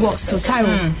that one works too.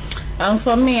 Tyron.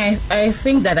 For me, I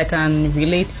think that I can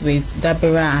relate with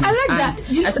Deborah. I like that.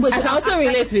 I can also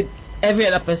relate with every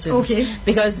other person. Okay.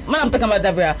 Because when I'm talking about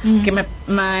Deborah,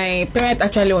 my parents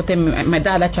actually wanted me, my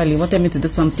dad actually wanted me to do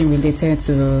something related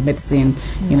to medicine,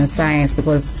 science,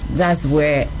 because that's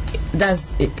a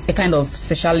kind of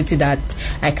specialty that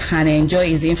I can enjoy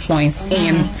his influence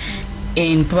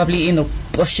in probably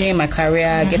pushing my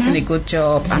career, getting a good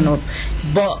job, and all.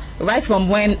 But right from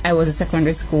when I was in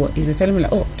secondary school, he was telling me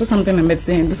like, oh, do something in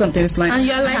medicine, do something in science. And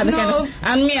you're like, no.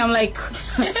 And me, I'm like,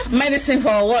 medicine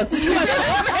for what?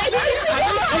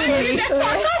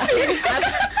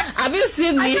 Have you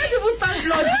seen me? I can't even stand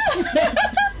blood.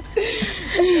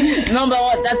 No,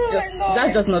 but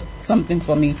that's just not something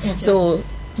for me. Okay. So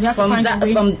from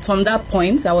that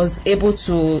point, I was able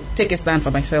to take a stand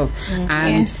for myself,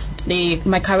 and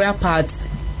my career path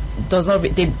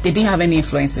they didn't have any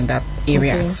influence in that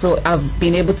area. Okay. So I've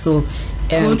been able to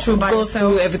go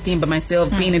through everything by myself,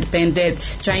 being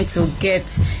independent, trying to get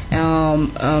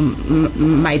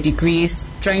my degrees,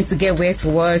 trying to get where to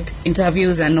work,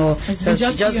 interviews and all. So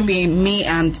just being me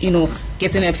and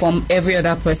getting it from every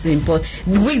other person, but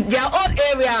with their own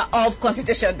area of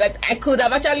constitution that I could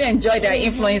have actually enjoyed their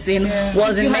influence in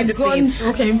was in medicine.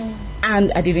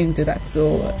 And I didn't do that,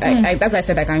 so that's why I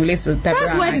said I can relate to Deborah.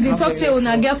 That's why they talk say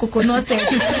una get coconut. Initially,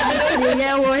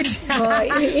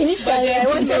 I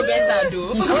wanted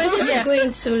to go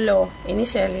into law.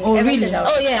 Initially, oh really?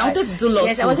 I wanted to do law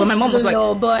too, but my mom was like,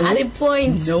 but at a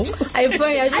point, I was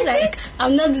just like,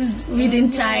 I'm not this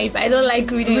reading type. I don't like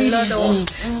reading a lot of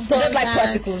stuff. Just like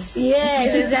practicals.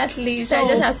 Yes, exactly. So I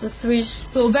just had to switch.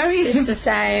 So to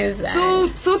science.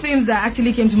 Two things that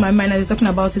actually came to my mind as I was talking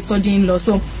about is studying law.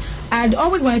 So I'd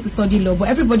always wanted to study law, but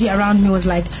everybody around me was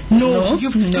like, no. For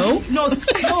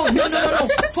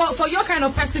your kind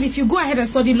of person, if you go ahead and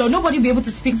study law, nobody will be able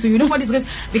to speak to you. Nobody's going to,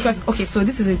 because, okay, so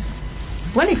this is it.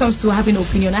 When it comes to having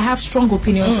opinion, I have strong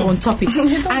opinions on topics.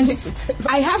 And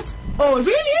I have, oh,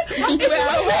 really? If you want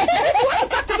to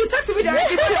talk to me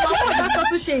directly, that's not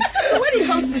too shame. So when it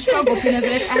comes to strong opinions,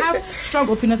 I have strong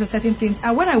opinions on certain things.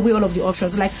 And when I weigh all of the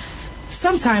options, like,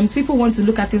 sometimes people want to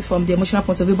look at things from the emotional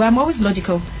point of view, but I'm always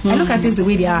logical. I look at things the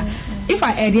way they are. If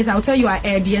I erred, yes, I'll tell you I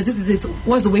erred, yes, this is it.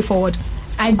 What's the way forward?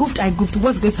 I goofed.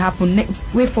 What's going to happen?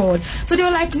 Next way forward. So they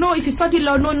were like, no, if you study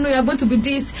law, no, you're going to be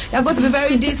this, you're going to be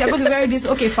very this, you're going to be very this.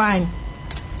 Okay, fine.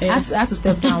 I had to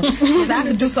step down because I had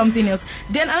to do something else.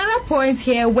 Then another point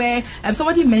here where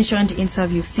somebody mentioned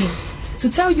interview. See, to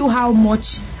tell you how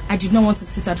much I did not want to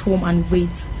sit at home and wait.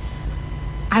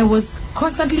 I was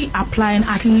constantly applying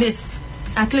at least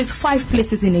 5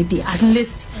 places in a day, at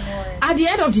least. At the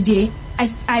end of the day,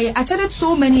 I attended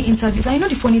so many interviews. I know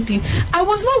the funny thing, I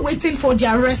was not waiting for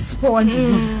their response.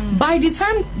 By the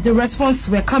time the response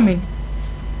were coming,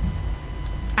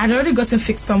 I'd already gotten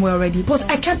fixed somewhere already, but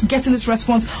I kept getting this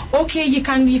response. Okay, you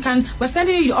can. We're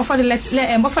sending you the offer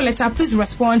letter. Please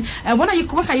respond. When are you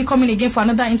coming again for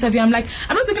another interview? I'm like,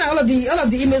 I'm just looking at all of the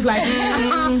emails. Like,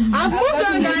 I've moved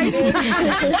on, guys.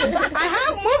 I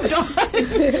have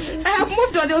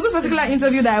moved on. There was this particular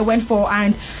interview that I went for,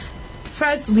 and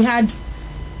first we had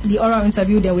the oral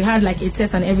interview. Then we had like a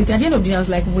test and everything. At the end of the day, I was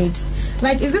like, wait.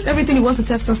 Like, is this everything you want to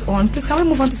test us on? Please, can we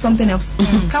move on to something else?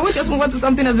 Can we just move on to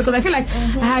something else? Because I feel like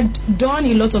I had done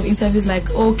a lot of interviews,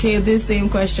 like, okay, this same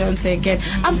questions again.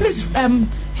 And please,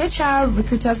 HR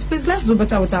recruiters, please, let's do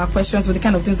better with our questions, with the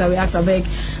kind of things that we ask. I beg.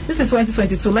 This is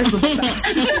 2022. Let's do better.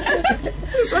 This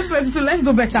is 2022. Let's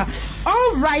do better.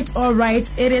 All right.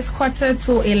 It is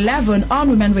 11:15 on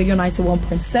Women Radio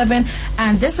 91.7,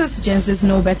 and this is GenZ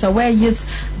KnowBetter, where youths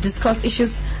discuss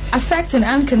issues affecting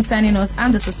and concerning us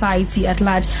and the society at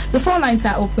large. The phone lines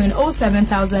are open: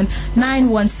 07000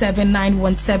 917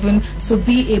 917 to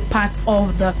be a part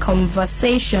of the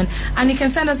conversation, and you can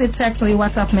send us a text or a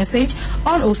WhatsApp message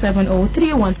on 070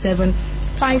 317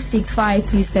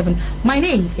 56537. My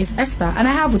name is Esther, and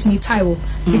I have with me Taiwo,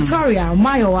 Victoria,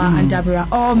 Mayowa, and Dabira,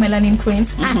 all melanin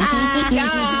queens.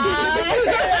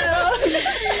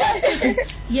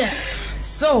 Yes.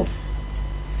 So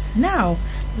now,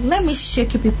 let me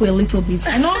shake you people a little bit.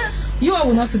 I know you all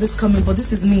will not see this coming, but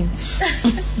this is me.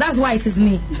 That's why it is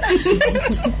me.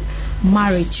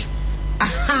 Marriage.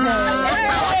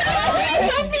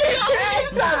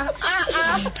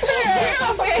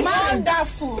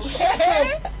 Wonderful.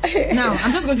 Now,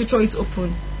 I'm just going to throw it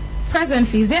open.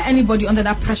 Presently, is there anybody under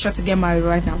that pressure to get married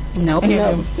right now? No.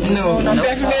 No.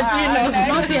 Definitely not.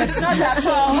 Not yet. Not at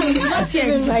all. Not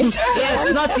yet.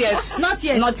 Yes, not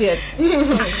yet. Not yet.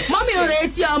 Mommy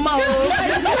already your mouth.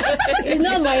 It's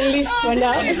not my list for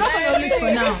now. It's not on your list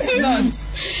for now.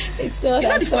 It's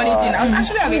not the funny thing. I was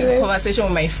actually having a conversation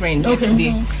with my friend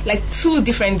yesterday, like 2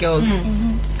 different girls,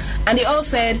 and they all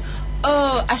said,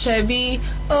 "Oh, Ashabi,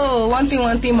 one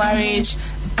thing, marriage."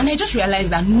 And I just realized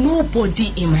that nobody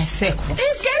in my circle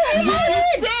is getting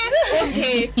married.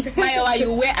 Okay, Mayowa,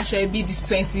 you wear Ashabi this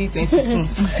 2022.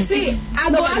 See,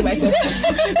 nobody in my circle.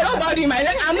 Nobody in my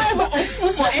circle. I'm not even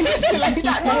hopeful for anything like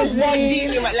that. Nobody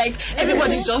in my, like,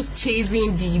 everybody's just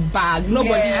chasing the bag.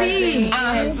 Nobody.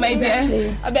 My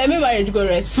dear, I bet my marriage go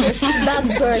rest first. Back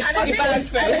first.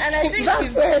 And I think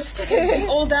the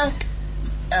older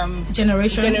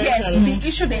generation. Yes, the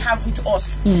issue they have with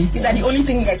us is that the only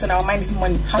thing that's on our mind is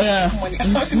money. How to make money.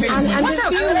 How to make money.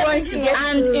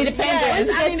 And independence.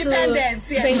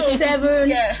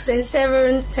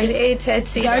 27, 28,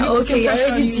 30. Okay, you're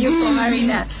already due for marriage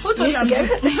now. Who told you I'm due?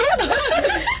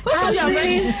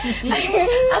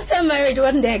 After marriage,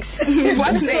 what next?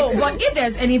 But if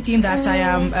there's anything that I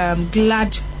am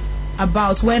glad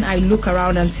about when I look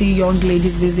around and see young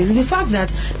ladies these days, is the fact that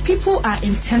people are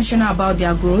intentional about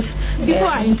their growth. People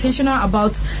are intentional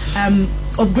about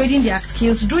upgrading their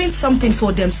skills, doing something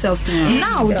for themselves.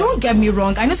 Now, don't get me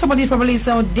wrong. I know somebody probably is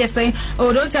out there saying,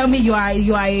 "Oh, don't tell me you are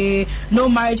a no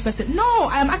marriage person." No,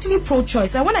 I am actually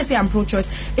pro-choice. And when I say I'm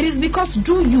pro-choice, it is because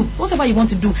do you whatever you want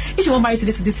to do. If you want married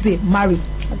today, marry.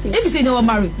 If you say no,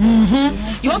 marry.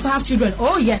 You want to have children?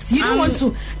 Oh yes. You don't want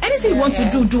to. Anything you want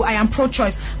to do. I am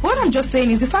pro-choice. What I'm just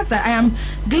saying is the fact that I am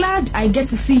glad I get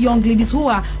to see young ladies who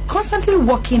are constantly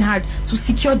working hard to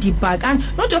secure the bag, and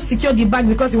not just secure the bag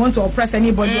because you want to oppress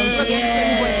anybody, or because you want to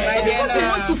anybody, because you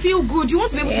want to feel good. You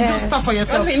want to be able to do stuff for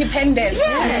yourself. You want to be independent.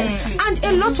 Yes. And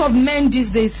a lot of men these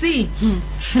days see. You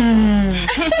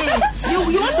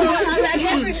want to go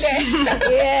into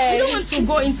you don't want to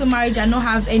go into marriage and not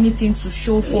have anything to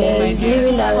show for it.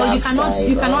 Or you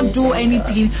cannot do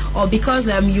anything, or because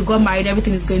you got married,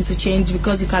 everything is going to change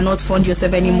because you cannot fund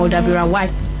yourself anymore. Dabira, why?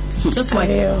 Just why?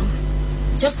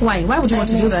 Just why? Why would you want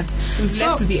to do that? We've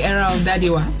left to the era of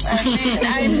Daddywa.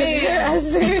 I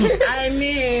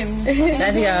mean,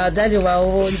 Daddywa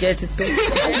won't get it too.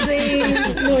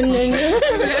 No.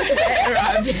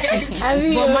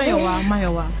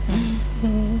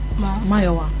 But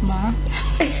Mayowa.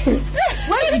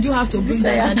 Why did you have to bring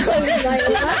that?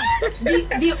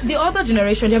 The other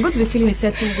generation, they're going to be feeling a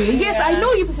certain way. Yes, I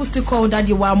know you people still call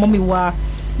Daddywa, Mommywa.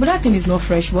 But that thing is not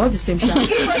fresh. We're all the same shop.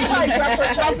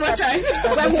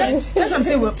 That's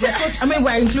something. I mean,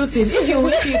 we're inclusive.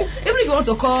 Even if you want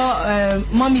to call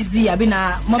Mommy Z, I mean,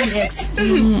 Mommy X,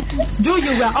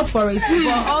 we're up for it.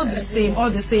 We're all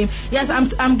the same. Yes,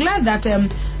 I'm glad that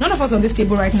none of us on this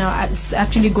table right now is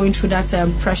actually going through that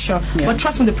pressure. Yeah. But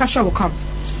trust me, the pressure will come.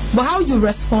 But how you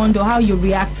respond or how you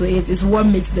react to it is what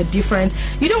makes the difference.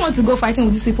 You don't want to go fighting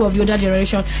with these people of the older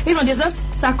generation. You know, they just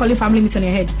start calling family meet on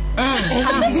your head.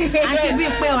 Auntie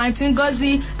Bimpe, Auntie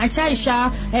Ngozi, Auntie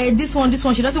Aisha, this one,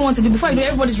 she doesn't want to do. Before you know,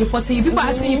 everybody's reporting you. People are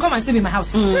asking you, come and sit in my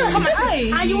house. Come and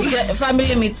sit. And you get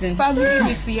family meeting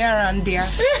here and there.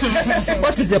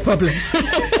 What is your problem?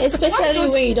 Especially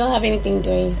when you don't have anything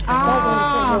doing.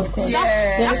 That's when the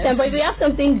pressure. But if you have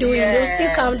something doing, they'll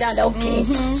still calm down. Okay,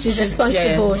 she's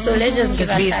responsible. So let's just give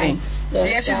her time.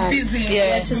 Yeah, she's busy.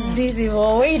 Yeah, she's busy.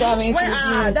 Well, when you don't have anything to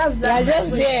do, that's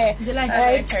just there.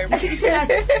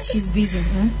 She's busy.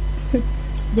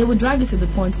 They will drag it to the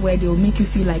point where they will make you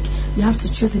feel like you have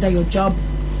to choose either your job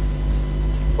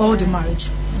or the marriage.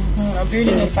 Or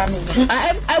building a family.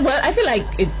 I feel like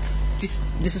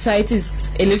the society is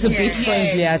a little bit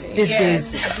friendlier these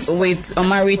days with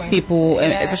unmarried people,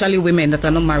 especially women that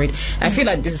are not married. I feel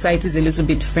like the society is a little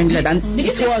bit friendlier than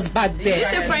it was back then.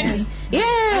 Is it friendly?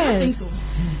 Yes. I don't think so.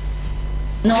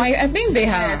 No, I think they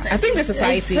have. I think the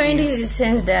society friendly in the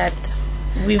sense that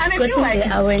we've gotten the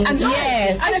awareness. And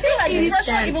I feel like the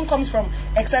pressure even comes from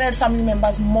extended family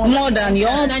members more than your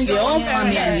own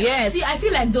family. Yes. See, I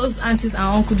feel like those aunties and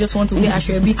uncles just want to wear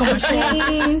ashwe, become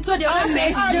ashwe. So they all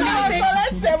say,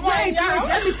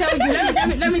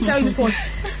 let me tell you this one.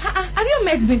 Have you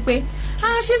met Bimpe?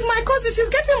 She's my cousin. She's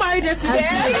getting married next week.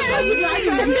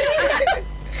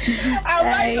 I'll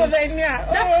buy souvenir.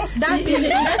 That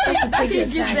thing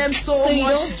gives them so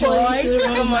much joy.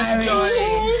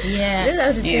 Yeah, just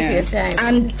have to take your time.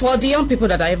 And for the young people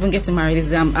that are even getting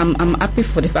married, I'm happy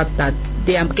for the fact that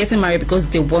they are getting married because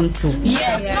they want to.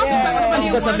 Yes, not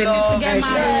because of the need to get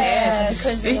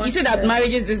married. You see that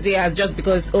marriages these days is just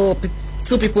because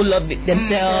two people love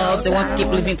themselves, they want to keep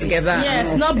living together.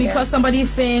 Yes, not because somebody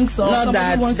thinks or not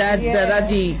that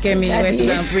daddy came in, went to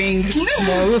go and bring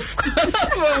more roof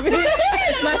for me.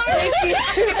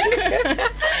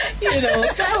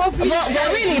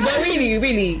 But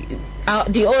really,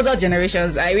 the older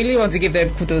generations, I really want to give them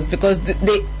kudos because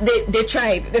they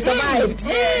tried, they survived. I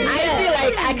feel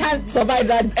like I can't survive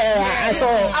that era at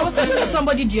all. I was talking to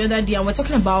somebody the other day and we're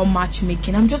talking about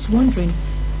matchmaking. I'm just wondering,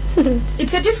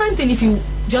 it's a different thing if you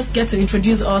just get to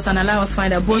introduce us and allow us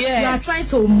find out, but you are trying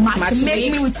to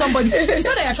matchmake me with somebody. It's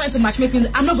not that you're trying to matchmake me.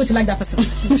 I'm not going to like that person.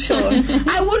 Sure.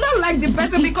 I will not like the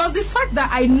person because the fact that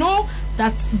I know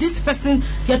that this person,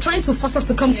 you're trying to force us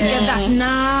to come together.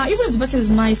 Nah, even if the person is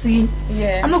nice, I'm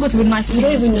not going to be nice to you. You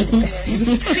don't even know the person.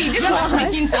 See, this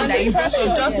matchmaking thing that you brought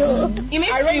up, it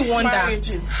makes me wonder,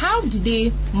 how did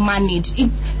they manage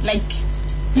it? Like,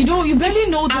 you barely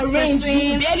know this person.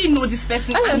 You barely know this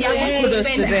person, and you're going to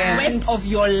spend the rest of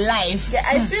your life. Yeah,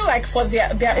 I feel like for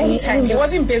their own time, it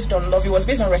wasn't based on love. It was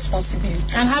based on responsibility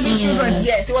and having children.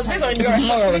 Yes, it was based on your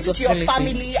responsibility to your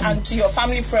family and to your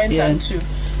family friends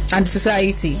and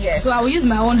society. Yes. So I will use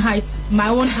my own height, my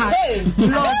own heart,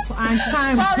 love and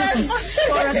time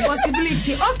for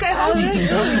responsibility. Okay,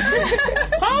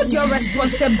 hold your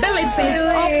responsibilities.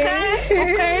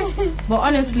 Okay. But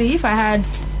honestly, if I had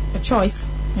a choice,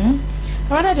 I'd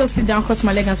rather just sit down, cross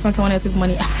my leg, and spend someone else's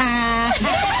money. I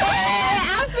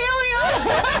feel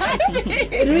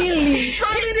you. Really?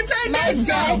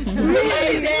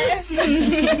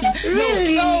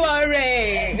 Really? Don't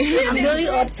worry. I'm the only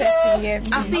odd person here.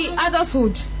 I see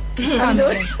adulthood. I'm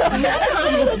not.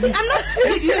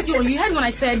 You heard when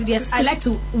I said yes. I like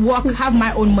to work, have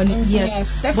my own money.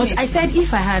 Yes, but I said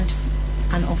if I had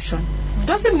an option.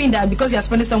 Doesn't mean that because you're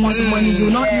spending someone's money, you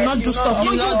not do stuff.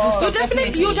 You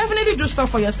definitely do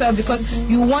stuff for yourself because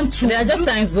you want to. There are just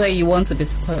times where you want to be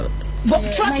spoiled.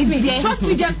 But trust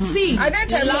me, just see. I don't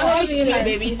tell you,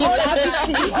 baby. I don't have to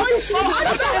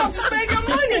spend your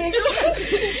money.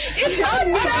 If you have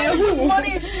money,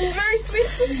 it's very sweet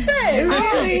to spend.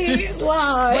 Really?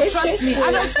 Wow. But trust me,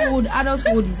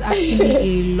 adulthould is actually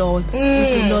a lot.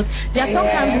 It's a lot. There are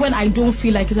sometimes when I don't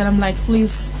feel like it and I'm like,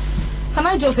 please, can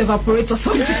I just evaporate or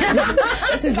something?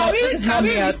 This is not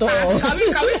me at all. Can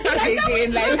we start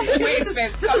again? Like, wait, this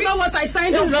is not what I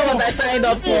signed up for. This is not what I signed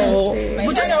up for.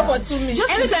 We just out for 2 minutes.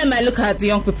 Anytime I look at the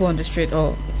young people on the street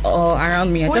or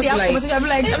around me, I just like, you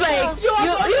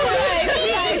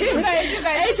guys,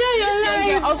 enjoy your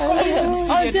life. I was coming to the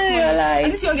studio enjoy your life.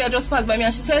 And this young girl just passed by me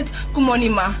and she said, "Good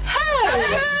morning, ma."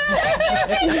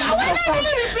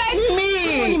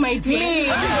 Me, my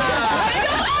dear.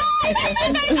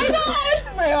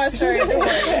 My sorry.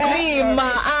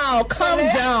 Calm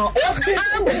down. It's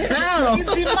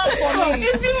the man for me.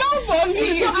 It's the man for me.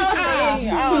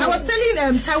 I was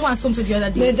telling Taiwan something the other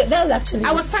day. That was actually.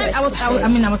 I was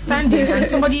standing, and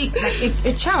somebody, like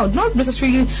a child, not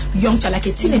necessarily young child, like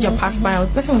a teenager, passed by. The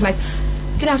person was like,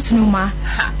 "Good afternoon, ma."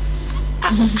 I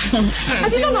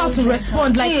didn't know how to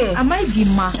respond. Like, am I the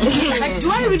ma? Like, do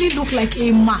I really look like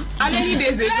a ma? How many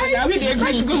days they say that we did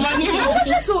great good money? I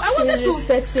wanted to.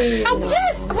 Yes,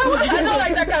 I don't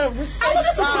like that kind of respect. I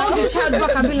wanted to call the child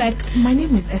back and be like, my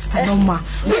name is Esther, no ma.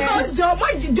 Because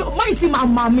my team are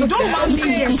mommy. Don't mommy.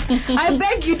 I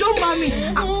beg you, don't mommy.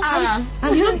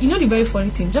 And you know the very funny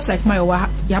thing, just like my what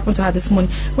happened to her this morning,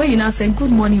 when you now said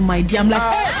good morning, my dear, I'm like,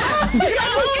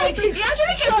 he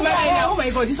actually came to my mind. Oh my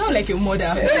God, you sound like your mother.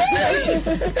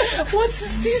 What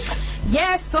is this?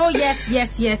 Yes.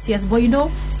 But you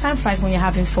know, time flies when you're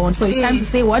having fun. So it's time to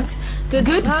say what?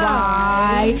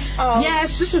 Goodbye.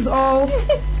 Yes, this is all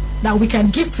that we can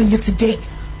give to you today.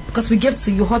 Because we give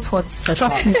to you hot.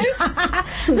 Trust me.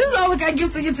 This is all we can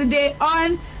give to you today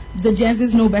on the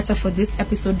GenZ KnowBetter for this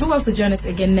episode. Do well to join us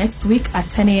again next week at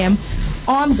 10 a.m.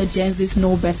 on the GenZ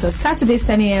KnowBetter. Saturdays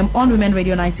 10 a.m. on Women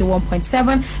Radio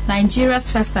 91.7,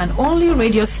 Nigeria's first and only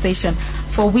radio station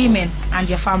for women and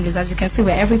your families. As you can see,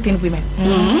 we're everything women.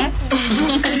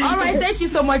 Mm-hmm. All right, thank you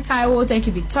so much, Taiwo. Thank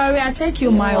you, Victoria. Thank you,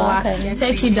 Maiwa.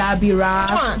 Thank you, Dabira.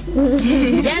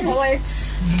 Yes.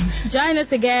 Join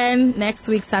us again next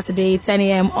week, Saturday, 10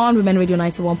 a.m. on Women Radio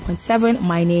 91.7.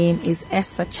 My name is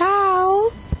Esther.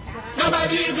 Ciao.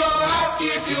 Nobody go ask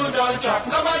if you don't chop.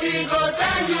 Nobody go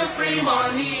send you free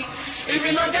money. If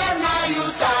you don't get now, you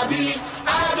sabi.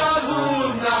 I don't